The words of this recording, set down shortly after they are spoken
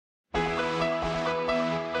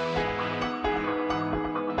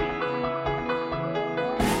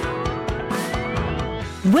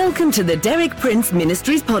Welcome to the Derek Prince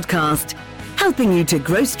Ministries podcast, helping you to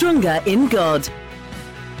grow stronger in God.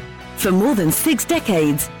 For more than 6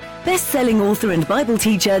 decades, best-selling author and Bible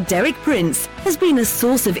teacher Derek Prince has been a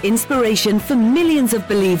source of inspiration for millions of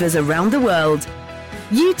believers around the world.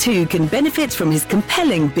 You too can benefit from his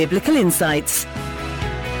compelling biblical insights.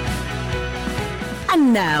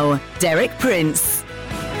 And now, Derek Prince.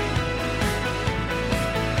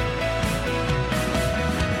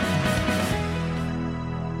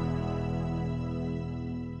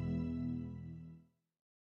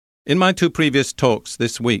 In my 2 previous talks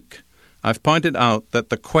this week, I've pointed out that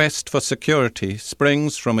the quest for security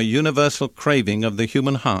springs from a universal craving of the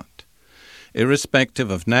human heart, irrespective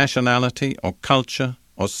of nationality or culture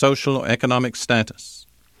or social or economic status.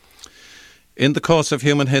 In the course of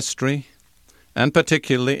human history, and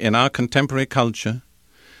particularly in our contemporary culture,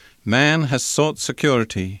 man has sought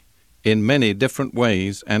security in many different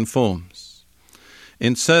ways and forms.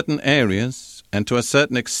 In certain areas, and to a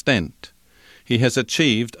certain extent, he has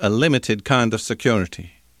achieved a limited kind of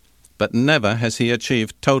security, but never has he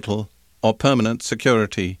achieved total or permanent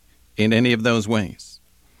security in any of those ways.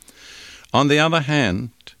 On the other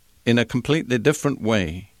hand, in a completely different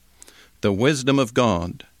way, the wisdom of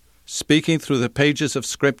God, speaking through the pages of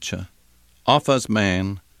Scripture, offers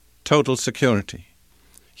man total security.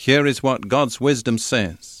 Here is what God's wisdom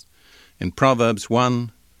says in Proverbs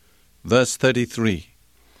 1, verse 33.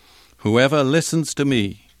 Whoever listens to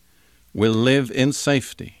me will live in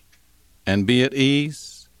safety and be at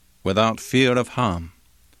ease without fear of harm.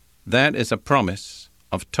 That is a promise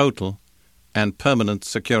of total and permanent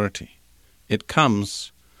security. It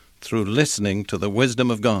comes through listening to the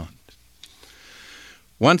wisdom of God.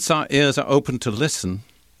 Once our ears are open to listen,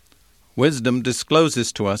 wisdom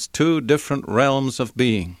discloses to us 2 different realms of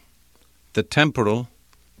being, the temporal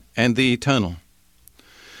and the eternal.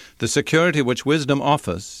 The security which wisdom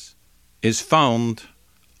offers is found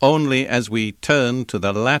only as we turn to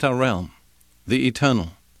the latter realm, the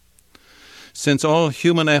eternal. Since all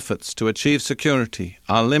human efforts to achieve security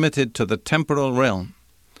are limited to the temporal realm,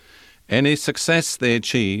 any success they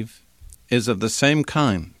achieve is of the same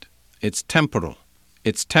kind. It's temporal,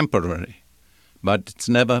 it's temporary, but it's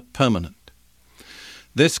never permanent.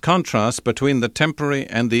 This contrast between the temporary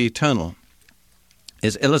and the eternal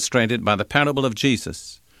is illustrated by the parable of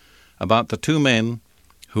Jesus about the 2 men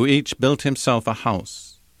who each built himself a house,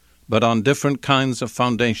 but on different kinds of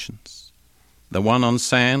foundations, the one on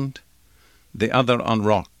sand, the other on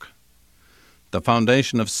rock. The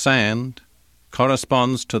foundation of sand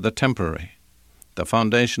corresponds to the temporary. The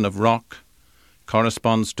foundation of rock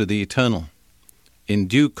corresponds to the eternal. In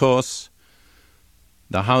due course,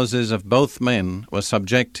 the houses of both men were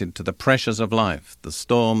subjected to the pressures of life, the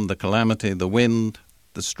storm, the calamity, the wind,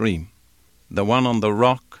 the stream. The one on the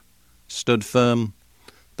rock stood firm,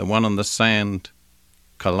 the one on the sand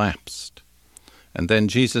collapsed. And then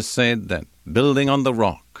Jesus said that building on the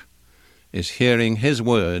rock is hearing his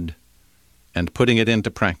word and putting it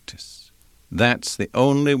into practice. That's the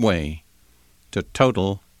only way to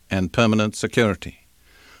total and permanent security.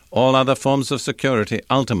 All other forms of security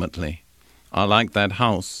ultimately are like that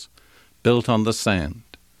house built on the sand.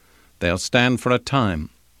 They'll stand for a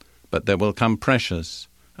time, but there will come pressures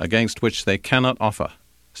against which they cannot offer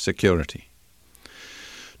security.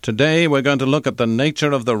 Today we're going to look at the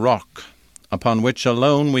nature of the rock upon which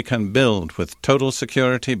alone we can build with total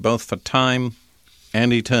security both for time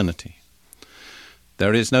and eternity.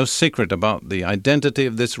 There is no secret about the identity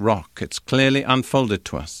of this rock. It's clearly unfolded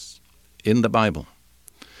to us in the Bible.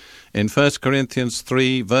 In 1 Corinthians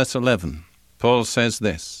 3, verse 11, Paul says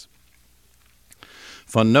this,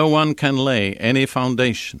 "For no one can lay any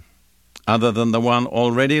foundation other than the one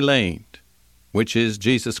already laid, which is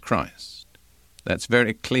Jesus Christ." That's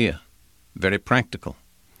very clear, very practical.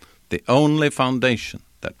 The only foundation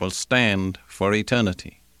that will stand for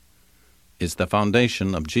eternity is the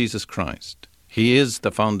foundation of Jesus Christ. He is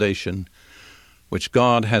the foundation which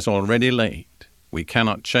God has already laid. We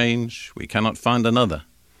cannot change, we cannot find another.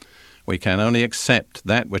 We can only accept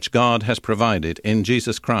that which God has provided in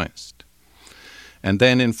Jesus Christ. And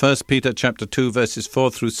then in 1 Peter chapter 2, verses 4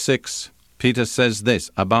 through 6, Peter says this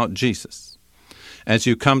about Jesus. As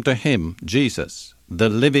you come to him, Jesus, the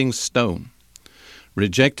living stone,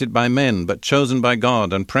 rejected by men but chosen by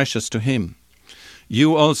God and precious to him,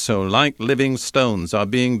 you also, like living stones, are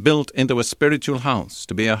being built into a spiritual house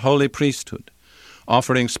to be a holy priesthood,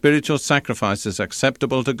 offering spiritual sacrifices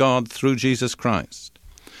acceptable to God through Jesus Christ.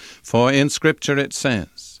 For in Scripture it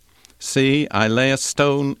says, "See, I lay a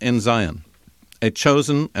stone in Zion, a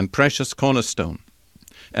chosen and precious cornerstone,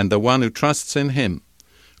 and the one who trusts in him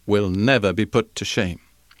will never be put to shame."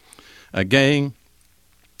 Again,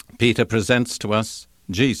 Peter presents to us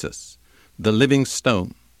Jesus, the living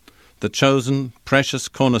stone, the chosen, precious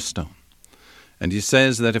cornerstone. And he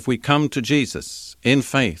says that if we come to Jesus in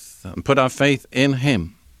faith and put our faith in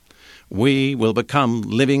him, we will become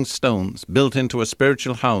living stones built into a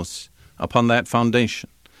spiritual house upon that foundation.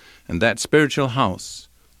 And that spiritual house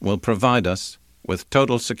will provide us with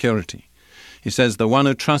total security. He says the one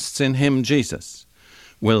who trusts in him, Jesus,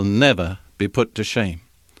 will never be put to shame.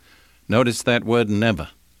 Notice that word never.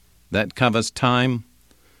 That covers time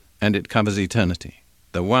and it covers eternity.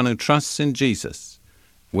 The one who trusts in Jesus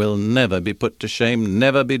will never be put to shame,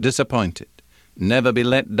 never be disappointed, never be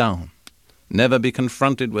let down, never be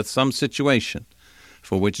confronted with some situation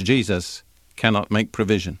for which Jesus cannot make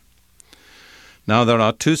provision. Now there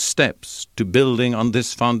are 2 steps to building on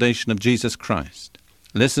this foundation of Jesus Christ.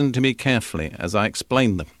 Listen to me carefully as I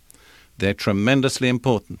explain them. They're tremendously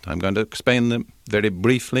important. I'm going to explain them very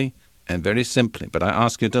briefly and very simply, but I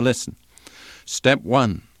ask you to listen. Step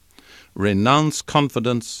 1, renounce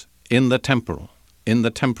confidence in the temporal, in the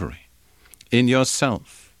temporary, in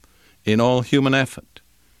yourself, in all human effort,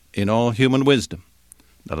 in all human wisdom.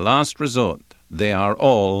 The last resort, they are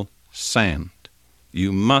all sand.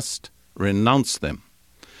 You must renounce them.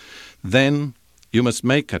 Then you must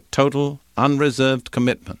make a total, unreserved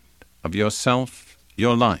commitment of yourself,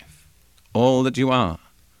 your life, all that you are,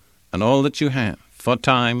 and all that you have for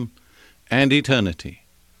time and eternity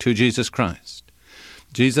to Jesus Christ.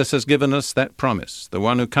 Jesus has given us that promise. The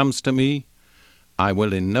one who comes to me, I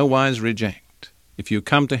will in no wise reject. If you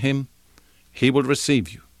come to him, he will receive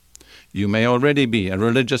you. You may already be a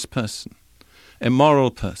religious person, a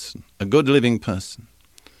moral person, a good living person.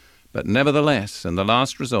 But nevertheless, in the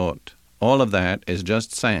last resort, all of that is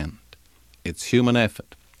just sand. It's human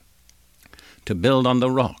effort. To build on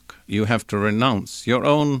the rock, you have to renounce your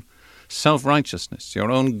own self-righteousness,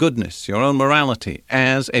 your own goodness, your own morality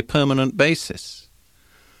as a permanent basis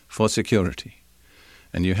for security.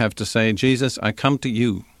 And you have to say, Jesus, I come to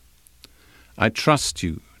you. I trust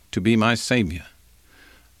you to be my Savior.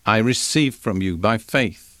 I receive from you by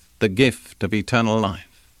faith the gift of eternal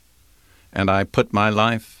life. And I put my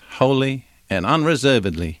life wholly and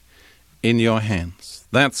unreservedly in your hands.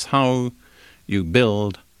 That's how you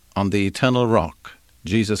build on the eternal rock,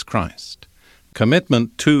 Jesus Christ.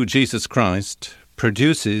 Commitment to Jesus Christ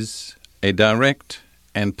produces a direct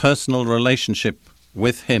and personal relationship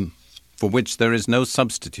with him, for which there is no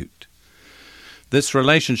substitute. This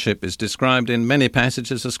relationship is described in many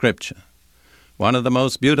passages of Scripture. One of the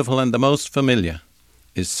most beautiful and the most familiar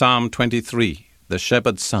is Psalm 23, the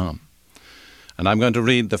Shepherd's Psalm. And I'm going to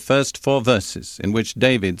read the first 4 verses in which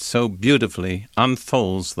David so beautifully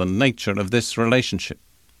unfolds the nature of this relationship.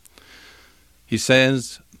 He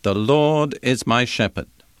says, "The Lord is my shepherd.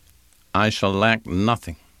 I shall lack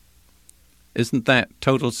nothing." Isn't that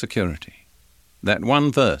total security? That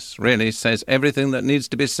one verse really says everything that needs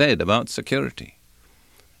to be said about security.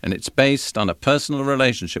 And it's based on a personal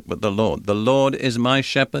relationship with the Lord. The Lord is my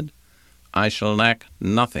shepherd. I shall lack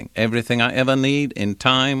nothing. Everything I ever need in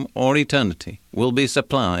time or eternity will be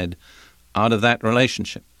supplied out of that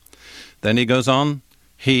relationship. Then he goes on,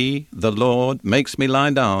 He, the Lord, makes me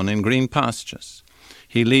lie down in green pastures.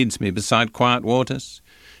 He leads me beside quiet waters.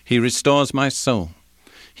 He restores my soul.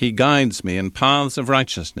 He guides me in paths of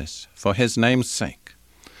righteousness for his name's sake.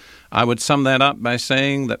 I would sum that up by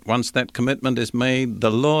saying that once that commitment is made,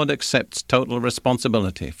 the Lord accepts total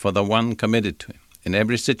responsibility for the one committed to him in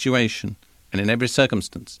every situation and in every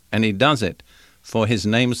circumstance. And he does it for his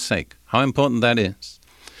name's sake. How important that is.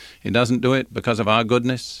 He doesn't do it because of our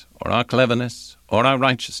goodness or our cleverness or our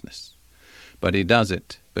righteousness, but he does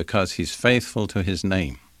it because he's faithful to his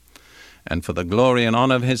name. And for the glory and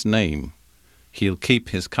honor of his name, he'll keep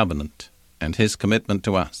his covenant and his commitment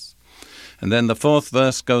to us. And then the 4th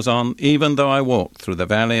verse goes on, Even though I walk through the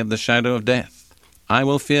valley of the shadow of death, I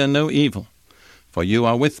will fear no evil, for you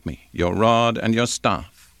are with me, your rod and your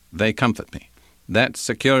staff, they comfort me. That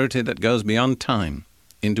security that goes beyond time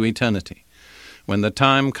into eternity. When the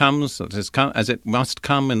time comes, as it must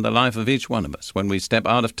come in the life of each one of us, when we step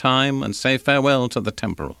out of time and say farewell to the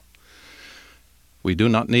temporal, we do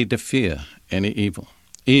not need to fear any evil,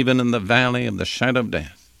 even in the valley of the shadow of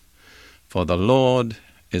death, for the Lord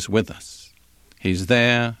is with us. He's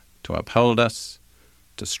there to uphold us,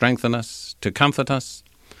 to strengthen us, to comfort us,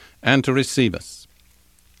 and to receive us.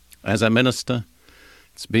 As a minister,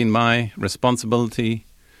 it's been my responsibility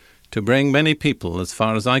to bring many people, as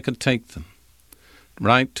far as I could take them,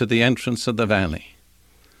 right to the entrance of the valley.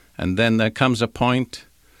 And then there comes a point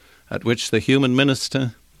at which the human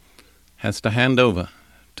minister has to hand over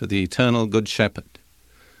to the eternal Good Shepherd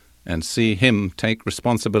and see him take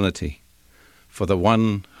responsibility for the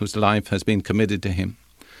one whose life has been committed to him.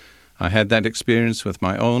 I had that experience with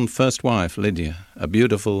my own first wife, Lydia, a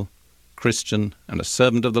beautiful Christian and a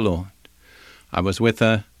servant of the Lord. I was with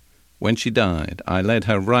her when she died. I led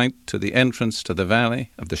her right to the entrance to the valley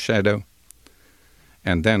of the shadow,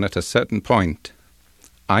 and then at a certain point,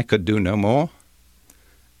 I could do no more,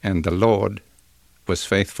 and the Lord was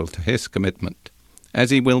faithful to his commitment, as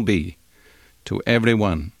he will be to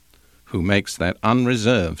everyone who makes that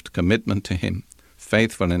unreserved commitment to him,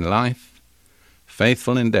 faithful in life,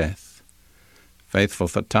 faithful in death, faithful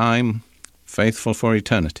for time, faithful for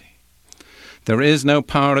eternity. There is no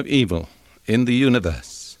power of evil in the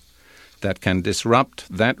universe that can disrupt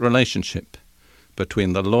that relationship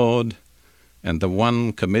between the Lord and the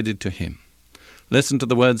one committed to him. Listen to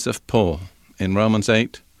the words of Paul in Romans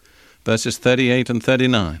 8, verses 38 and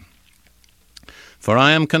 39. For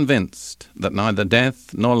I am convinced that neither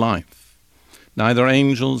death nor life, neither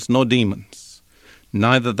angels nor demons,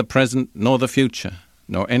 neither the present nor the future,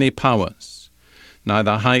 nor any powers,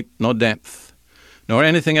 neither height nor depth, nor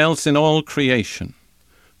anything else in all creation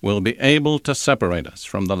will be able to separate us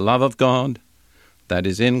from the love of God that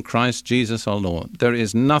is in Christ Jesus our Lord. There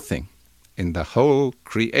is nothing in the whole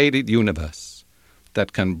created universe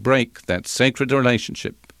that can break that sacred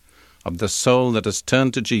relationship of the soul that has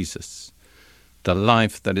turned to Jesus, the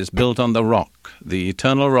life that is built on the rock, the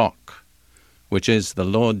eternal rock, which is the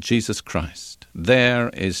Lord Jesus Christ. There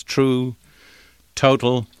is true,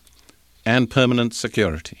 total, and permanent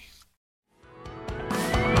security.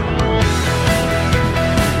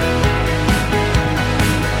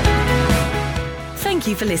 Thank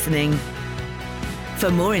you for listening. For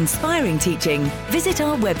more inspiring teaching, visit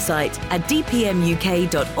our website at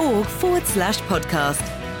dpmuk.org/podcast.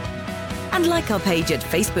 And like our page at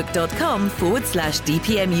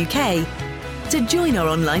facebook.com/DPMUK to join our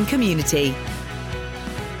online community.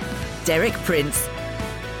 Derek Prince,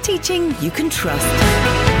 teaching you can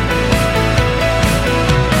trust.